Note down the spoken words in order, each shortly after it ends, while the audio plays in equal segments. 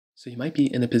So you might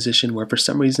be in a position where for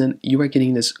some reason you are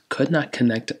getting this could not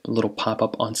connect little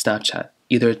pop-up on Snapchat.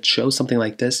 Either it shows something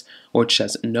like this or it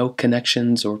says no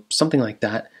connections or something like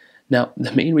that. Now,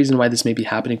 the main reason why this may be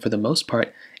happening for the most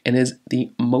part, and is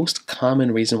the most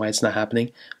common reason why it's not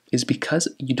happening, is because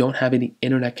you don't have any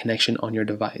internet connection on your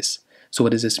device. So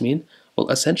what does this mean? Well,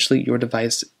 essentially your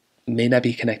device may not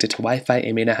be connected to Wi-Fi,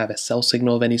 it may not have a cell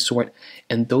signal of any sort,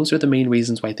 and those are the main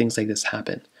reasons why things like this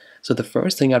happen. So the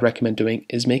first thing I'd recommend doing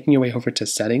is making your way over to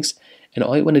settings, and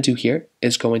all you want to do here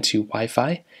is go into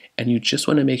Wi-Fi, and you just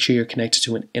want to make sure you're connected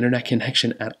to an internet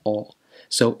connection at all.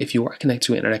 So if you are connected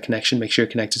to an internet connection, make sure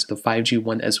you're connected to the 5G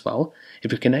one as well.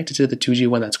 If you're connected to the 2G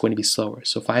one, that's going to be slower.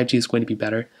 So 5G is going to be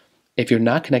better. If you're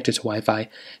not connected to Wi-Fi,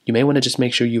 you may want to just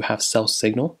make sure you have cell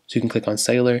signal. So you can click on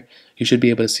cellular. You should be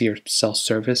able to see your cell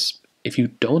service. If you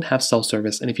don't have cell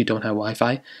service and if you don't have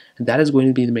Wi-Fi, that is going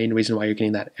to be the main reason why you're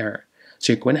getting that error.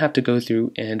 So you're going to have to go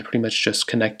through and pretty much just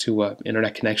connect to an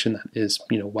internet connection that is,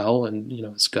 well and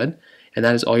is good, and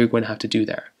that is all you're going to have to do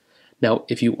there. Now,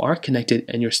 if you are connected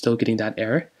and you're still getting that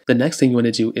error, the next thing you want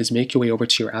to do is make your way over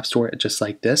to your app store just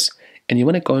like this, and you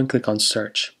want to go and click on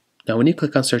search. Now, when you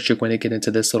click on search, you're going to get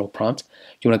into this little prompt.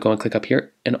 You want to go and click up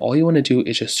here, and all you want to do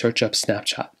is just search up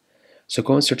Snapchat. So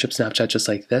go and search up Snapchat just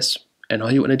like this, and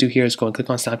all you want to do here is go and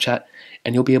click on Snapchat,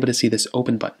 and you'll be able to see this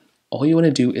open button. All you want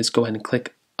to do is go ahead and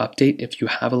click update if you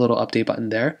have a little update button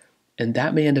there, and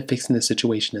that may end up fixing the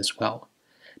situation as well.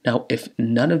 Now, if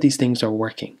none of these things are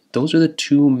working, those are the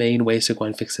two main ways to go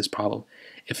and fix this problem.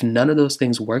 If none of those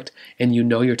things worked and you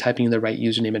know you're typing in the right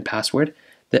username and password,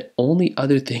 the only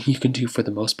other thing you can do for the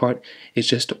most part is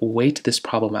just wait this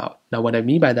problem out. Now, what I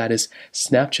mean by that is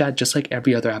Snapchat, just like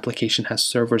every other application, has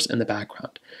servers in the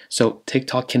background. So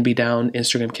TikTok can be down,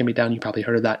 Instagram can be down, you probably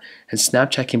heard of that, and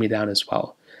Snapchat can be down as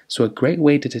well. So a great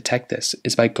way to detect this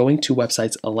is by going to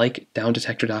websites like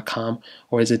downdetector.com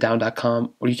or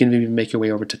isitdown.com, or you can even make your way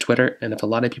over to Twitter. And if a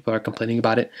lot of people are complaining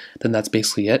about it, then that's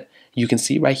basically it. You can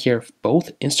see right here,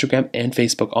 both Instagram and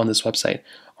Facebook on this website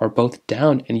are both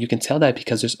down, and you can tell that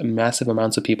because there's massive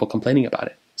amounts of people complaining about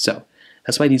it. So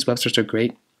that's why these websites are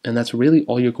great, and that's really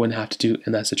all you're going to have to do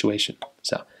in that situation.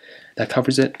 So that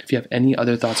covers it. If you have any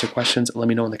other thoughts or questions, let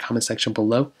me know in the comment section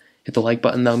below. Hit the like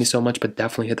button, that would mean so much, but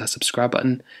definitely hit that subscribe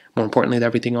button. More importantly than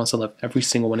everything else, I love every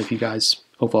single one of you guys.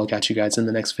 Hopefully I'll catch you guys in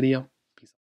the next video.